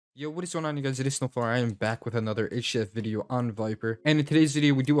Yo, what is going on, you guys? It is Snowflower. I am back with another HCF video on Viper. And in today's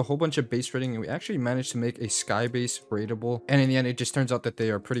video, we do a whole bunch of base raiding, and we actually managed to make a sky base raidable. And in the end, it just turns out that they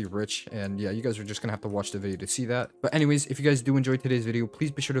are pretty rich. And yeah, you guys are just gonna have to watch the video to see that. But anyways, if you guys do enjoy today's video, please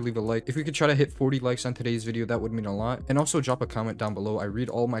be sure to leave a like. If we could try to hit 40 likes on today's video, that would mean a lot. And also drop a comment down below. I read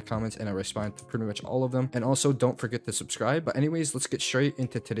all my comments and I respond to pretty much all of them. And also don't forget to subscribe. But anyways, let's get straight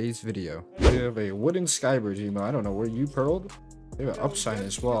into today's video. We have a wooden skybridge emo. I don't know where you pearled. They have an up sign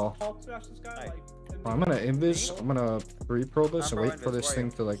as well. I'm gonna invis. I'm gonna re-pearl this and wait for this thing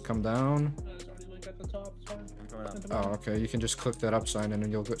to like come down. Oh, okay. You can just click that up sign and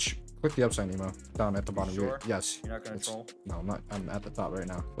then you'll click the up sign, emo. Down at the bottom. Sure? Yes. You're not gonna troll? No, I'm not. I'm at the top right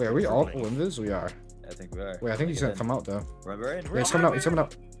now. Wait, are we all full invis? We are. I think we are. Wait, I think he's gonna come out though. Remember it? Yeah, he's coming out. He's coming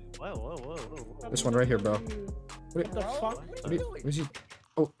out. Whoa. This one right here, bro. What the fuck? Where's he?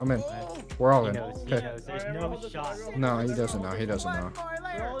 Oh, I'm in. We're all in. He Okay. knows. There's no shot. No, he doesn't know. He doesn't know.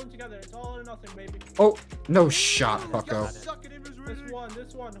 We're all in together. It's all or nothing, baby. Oh, no shot, bucko. This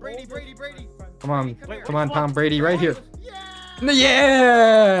one. Brady. Come on, Tom Brady, right here.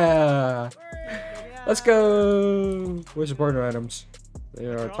 Yeah! Let's go. Where's the partner items? They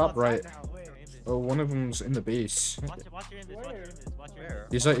are top right. Oh, one of them's in the base.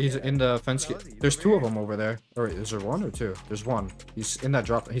 He's in the fence. There's two of them over there. Or wait, is there one or two? There's one. He's in that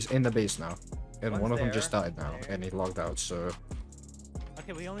drop. He's in the base now, and one of them just died now, and he logged out. So.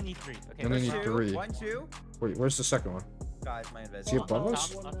 Okay, we only need 3. Okay, We only need 3. 1, 2. Wait, where's the second one? Guys, my invest. Is he above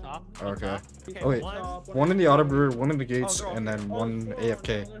us? Up top. Okay. Okay, Oh wait, one in the auto brewer, one in the gates, and then one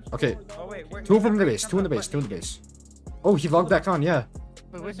AFK. Okay, Oh wait, where? two of them in the base. Two in the base. Two in the base. Oh, he logged back on. Yeah.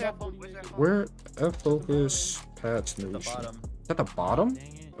 Wait, where's that? Where focus patch The nation? bottom. Is that the bottom? Dang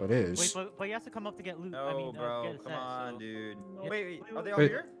it. Oh, it is. Wait, but he has to come up to get loot. No, bro. get a Come set, on, so- dude. Yeah. Wait. Are they all Wait.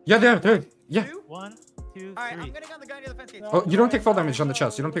 here? Yeah, there. Yeah. 2? 1, 2, Alright, 3. I'm getting on the guy near the fence gate. Oh, you don't take fall damage on the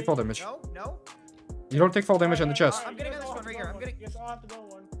chest. You don't take fall damage. No. You don't take fall damage on the chest. I'm getting on this one right here. I'm getting. Yes, I'll have to go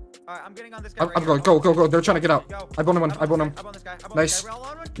one. Alright, I'm getting on this guy. I'm going. Go. They're trying to get out. Go. I boned him. I boned him. I'm on this guy. Nice. We're all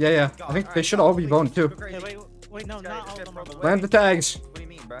on one? Yeah. I think they should all be boned too. Go crazy. Okay, wait, no, This guy- not this all guy's of them. broke. Land the tags. What do you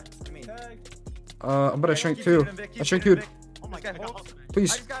mean, bro? What do you mean? Tag. I'm gonna Okay, shrink keep two. shooting him, Vic, I keep shrink shooting two. him, Vic. Oh my This guy, god. hold. I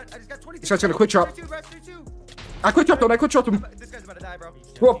Please. just got 22. This guy's gonna quick drop. 32. I quick dropped him. This guy's about to die, bro.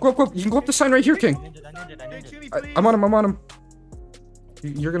 Go up. You can go up the sign right here, King. I Chew me, I, please. I'm on him.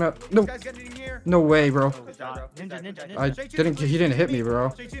 You're gonna no. This guy's getting in here. No way, bro. Good job, bro. Good job, good job. I Straight to didn't. me. He didn't hit me, bro.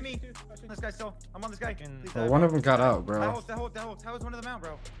 Straight to me. This guy still. I'm on this guy. Please Well, die, one bro. of them got out, That bro. holds. How is one of them out,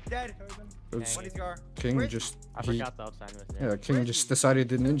 bro? Dead. It was One scar. King Where's- just. I He, forgot the upside was there. yeah, King just decided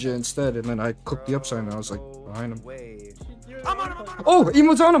to ninja instead, and then I clicked the upside, and I was like Bro, behind him. Wait. I'm on him. Oh,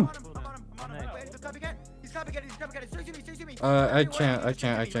 Emo's on him. I'm on him. Wait, he's a copycat. He's copycat. Straight to me. I can't.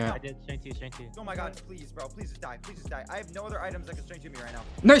 I did strength 2. Oh my god, please, bro. Please just die. I have no other items that can straight to me right now.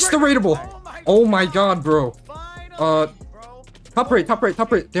 Nice, the raidable. Oh my god, bro. Finally, bro. Top rate.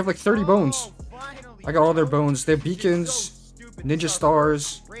 They have like 30 bones. Finally, I got all their bro. bones. They have This is beacons, so stupid. ninja This is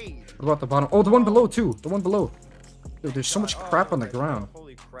stars. great. What about the bottom? Oh, the one below too. The one below. Dude, there's so much Oh, crap on the okay, ground.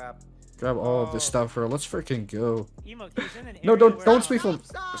 Holy crap. Grab all of this stuff, bro. Let's freaking go. Emo, he's in an No, area don't where- speak for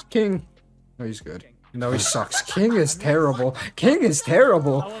Stop. King. No, he's good. No, he sucks. King is terrible. King is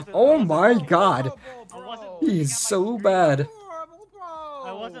terrible. Oh my god. He's so bad. Horrible, bro.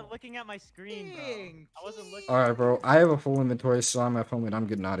 I wasn't looking at my screen, bro. Dang. I wasn't looking. Alright, bro. I have a full inventory, so I'm at home and I'm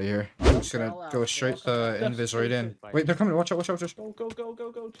getting out of here. I'm just gonna go straight to invis right in. Wait, they're coming. Watch out. Just. Go.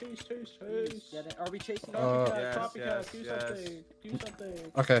 Chase. Are we chasing? Yes, Copycat, yes, do yes. something. Do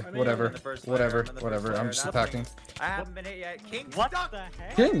something. Okay, I'm in. whatever. I'm in the first layer, I'm in the first Whatever. I'm layer, just nothing. attacking. I haven't been hit yet. King What stuck. the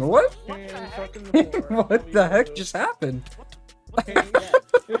heck? King, what? King, stuck in the floor. What the heck just happened? King, yeah.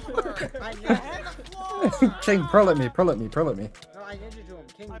 I King, pearl at me. No, I ninja to him.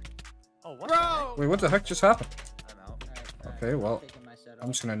 King. Oh, what? Bro. Wait, what the heck just happened? I'm out. Okay, well, Taking my set I'm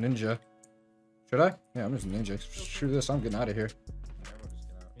off. just gonna ninja. Should I? Yeah, I'm just ninja. Screw this. I'm getting out of here.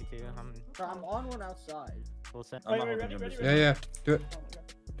 Me too. Bro, I'm on one outside. Full set. I'm not Wait, holding ready? him. Yeah. Do it. Oh my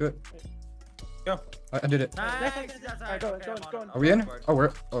god. Do it. Go. I did it. Nice. Alright, go, go. Are we in? Oh,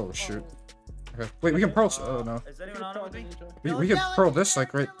 we're. Oh shoot. Okay. Wait, we can pearl. Oh no. Is anyone on with me? We can pearl this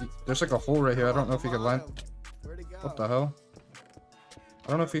like right. There's like a hole right here. I don't know if you can land. Where'd it go? What the hell? I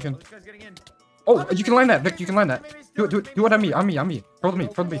don't know if you can. This guy's getting in. Oh, you can land that, Vic. You can land that. Do it on me. On me. Pearl me.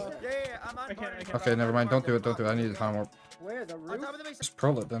 Yeah, I'm on. I can't. Okay, never mind. Don't do it. I need a time warp. Where? The On roof? top of the base. Just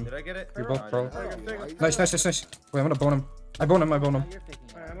pearl it then. Did I get it? We both No, I pro. didn't. Nice. Wait, I'm gonna bone him. I bone him. Oh, you're picking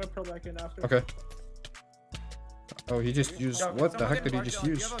it. Alright, I'm gonna pearl back in after. Okay. Oh, he just used. Yo, What the someone heck get did he Mark just Dillon.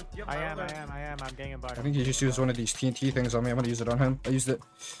 use? Do you have I a am. barrel I'm getting a bar. I think he just used one of these TNT things on me. I'm gonna use it on him. I used it.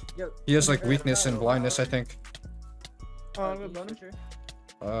 Yo, He has like weakness and blindness, I think. Oh, I'm gonna bonus.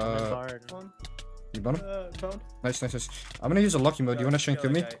 Bard. One. You bone him? Bone. Nice, nice, nice. I'm gonna use a lucky mode. Do you wanna shrink through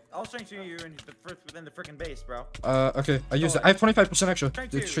me? I'll shrink through you within the freaking base, bro. Okay. I use it. I have 25% extra.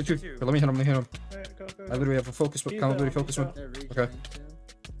 Shrink It's two, shrink 2. shrink two. Here, let me hit him. Let me hit him. Alright, go, go, I go. literally have a focus mode. He's Call of Duty down, focus he's mode. They're reaching Okay. too.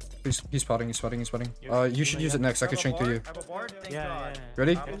 He's spotting. He's spotting. He's spotting. You- You should use it next. I could shrink through you. I have a bard. Thank Yeah, God. yeah.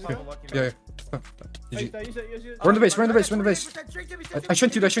 Ready? I'm Here. a lucky Yeah, man. yeah. Did Hey, you? use it. We're in the base. We're in the base. We're in the base. Shrink to me, I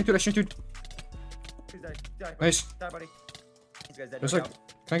shrink 2. I shrink 2. I shrink 2. Please die, buddy. Nice. Die, buddy. These guys dead. There's Here like, we go.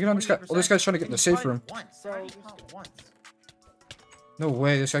 can I get on this guy? Oh, this guy's trying to get in the safe room. Once. Bro, How do you this count guy- once? No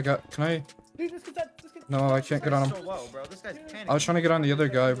way. This guy got. Can I? Dude, this kid. No, I can't get on him. So low, bro. This guy's panicking. I was trying to get on the other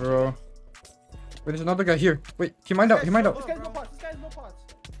guy, bro. Wait, there's another guy here. Wait, he mined out. He mined out. This guy's no pots. This guy's no pots.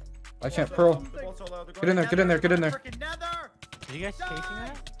 I can't pearl. Get in there, get in there, get in there. Freaking nether! Are you guys chasing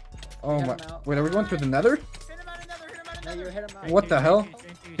that? Oh Hit my. him out. Wait, are we going through the nether? Hit him out of nether, hit him out of No, nether. you're hit him out. What the hell?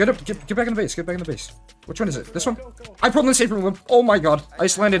 Get up. Get back in the base. Get back in the base. Which one is it? This one? I pulled in the safe room. Oh my god. I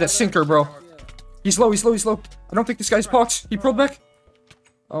just landed a sinker, bro. He's low. He's low. He's low. I don't think this guy's pots. He pulled back.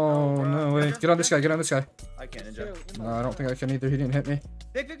 Oh no way. Get on this guy. Get on this guy. I can't ninja. No, I don't think I can either. He didn't hit me.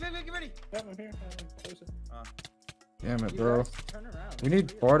 Vic, get ready. Yeah, I'm here. Close it. Damn it, You bro. guys turn around. We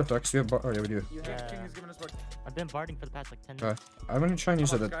need bard effects. We have bard. Oh yeah, we do. You King have Yeah. is giving us work. I've been barding for the past like 10 Okay. minutes. I'm gonna try and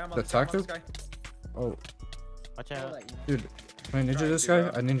use the tactic. Oh, Watch I'll out. let you know. dude. Can I ninja this guy?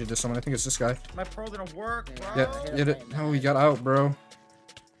 I ninja this someone. I think it's this guy. My pearl didn't work, bro. Yeah, get it. No, he got out, bro.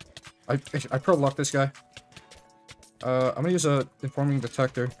 I pro locked this guy. I'm gonna use a informing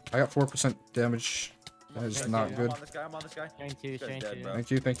detector. I got 4% damage. That is not good. I'm on this guy. I'm on this guy. Strain 2, This guy's strain dead, 2. bro.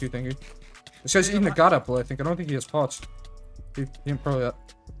 Thank you, thank you, thank you. This guy's eating the god apple, I think. I don't think he has pots. He didn't pro yet.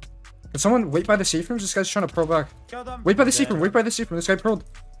 Can someone wait by the safe rooms? This guy's trying to pro back. Kill them. Wait by the safe room, wait by the safe room. This guy proed.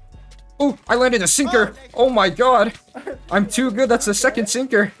 Oh, I landed a sinker. Oh my god. I'm too good. That's the second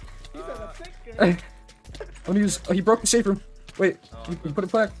sinker. He's at a sinker. I'm gonna use. Oh, he broke the safe room. Wait, you put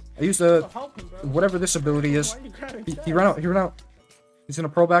it back. I used the Help him, bro. whatever this ability is. Why are you grabbing He that? ran out. He ran out. He's gonna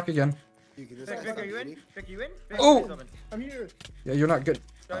pro back again. Vic, are you in? Vic, are you in? Vic, Oh! please open. I'm here. Yeah, you're not good.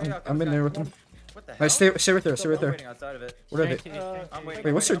 I'm in there with him. What the hell? Nice, stay right there. Stay right I'm there. waiting outside of it. What are Strain they? 2, strain 2. I'm waiting.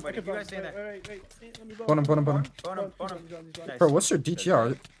 Wait, what's I'm their- waiting. You guys stay there. Wait. Let me Bone him, bone him, bone him. Bone him, bone him. Nice. Bro, what's their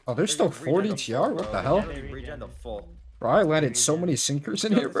DTR? Oh, there's still 4 Regen DTR? to What full, the bro. hell? Literally regen to full. Bro, I landed so many sinkers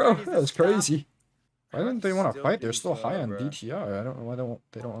in here, bro. That was crazy. Why didn't they want to fight? They're still high on DTR. I don't know why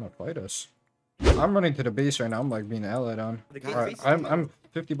they don't want to fight us. I'm running to the base right now. I'm like being allied on. The gate Alright, face- I'm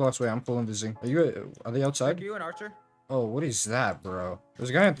 50 blocks away. I'm full invising. Are they Vic, outside? are you an archer? Oh, what is that, bro? There's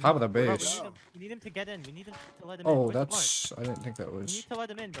a guy on top of the Bro, base. we need him to get in. We need him to let him in. Oh, Where's the that's. I didn't think that bard? We was. need to let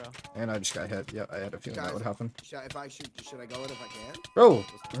him in, bro. And I just got hit. Yeah, I had a feeling that would happen. Should I go in if I can? Bro,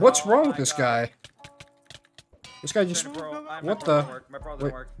 what's Oh wrong with my this God. guy? This guy just. My pearl What didn't the- work. My pearl Wait.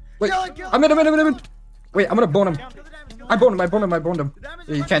 didn't work. Wait, Kill him. I'm in. Wait, I'm gonna bone him. Kill the damage, kill the I boned him. I boned him. The damage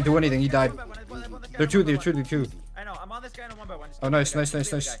Yeah, is you one can't by do one. anything. He died. One by one. I won this guy They're one two. by They're one. two. I know. I'm on this guy and one by one. Just Oh, kill the nice, other nice, guy. nice,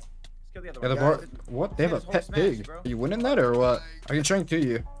 Kill the nice. other guy. Just kill the other Yeah, the one. bar. What? They have a His whole pet smash, pig. bro. Are you winning that or what? I can shrink to you.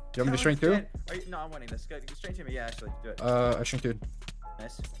 Do you want me to shrink too? No, I'm winning this. Go straight to me. Yeah, actually, do it. I shrink dude.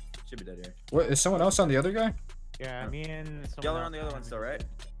 Nice. Should be dead here. What is someone else on the other guy? Yeah, me and someone Y'all are else. on the other one still, right?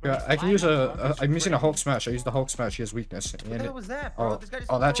 Yeah, I can use I'm using a Hulk smash. I used the Hulk smash. He has weakness. What the And hell it, was that, bro? oh, This guy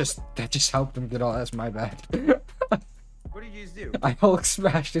just oh, that controlled just helped him get all. That's my bad. What did you just do? I Hulk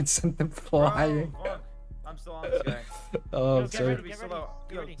smashed and sent them flying. Bro, fuck. I'm still on this guy. Oh, Yo, I'm get sorry. ready. Be slow.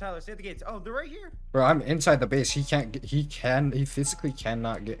 Yo, Tyler, stay at the gates. Oh, they're right here. Bro, I'm inside the base. He can't get. He physically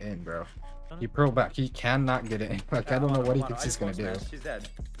cannot get in, bro. He pro back. He cannot get in. Like I don't know what he thinks he's gonna do. She's dead.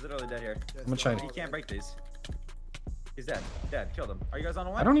 She's literally dead here. I'm gonna try. He can't break these. He's dead. Dead. Killed him. Are you guys on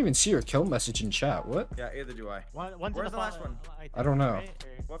a one? I don't even see your kill message in chat. What? Yeah, either do I. One's Where's in the the last fall- one? think, I don't know. right?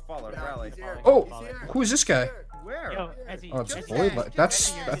 Or- What followed? Yeah, Rally. he's here. Oh, He's here. who is this guy? Where? Yo, Ezzy, Oh, it's Ezzy, Void. Ezzy,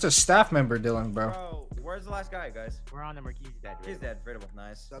 That's Ezzy, a staff member, Dylan, bro. Bro, where's the last guy, guys? We're on him. He's dead. He's dead. Raidable.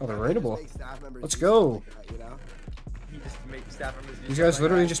 Nice. Oh, they're Sometimes I just raidable. make staff members Let's do go. something like that, you know? He just made staff members. do These stuff guys like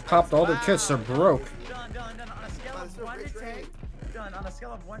literally that. just popped all their kits. They're broke. Done. On a scale That's of a 1 to rich 10. raid. Done. On a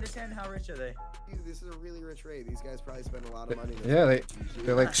scale of 1 to 10, how rich are they? Dude, this is a really rich raid. These guys probably spend a lot of money. Yeah,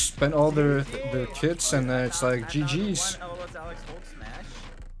 they like spent all their kits and then it's like I found GG's. one- Oh, what's Alex Hulk smash?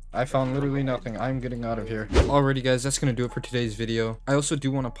 I found literally nothing. I'm getting out of here. Alrighty guys, that's gonna do it for today's video. I also do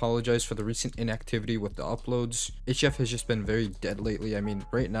want to apologize for the recent inactivity with the uploads. HCF has just been very dead lately. I mean,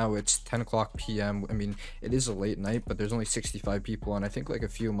 right now it's 10 o'clock PM. I mean, it is a late night, but there's only 65 people on. I think like a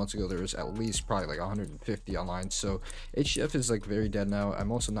few months ago there was at least probably like 150 online. So HCF is like very dead now.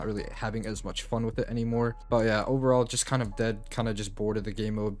 I'm also not really having as much fun with it anymore. But yeah, overall just kind of dead, kind of just bored of the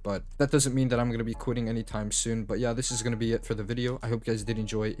game mode. But that doesn't mean that I'm gonna be quitting anytime soon. But yeah, this is gonna be it for the video. I hope you guys did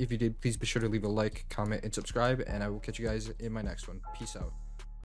enjoy. If you did, please be sure to leave a like, comment, and subscribe, and I will catch you guys in my next one. Peace out.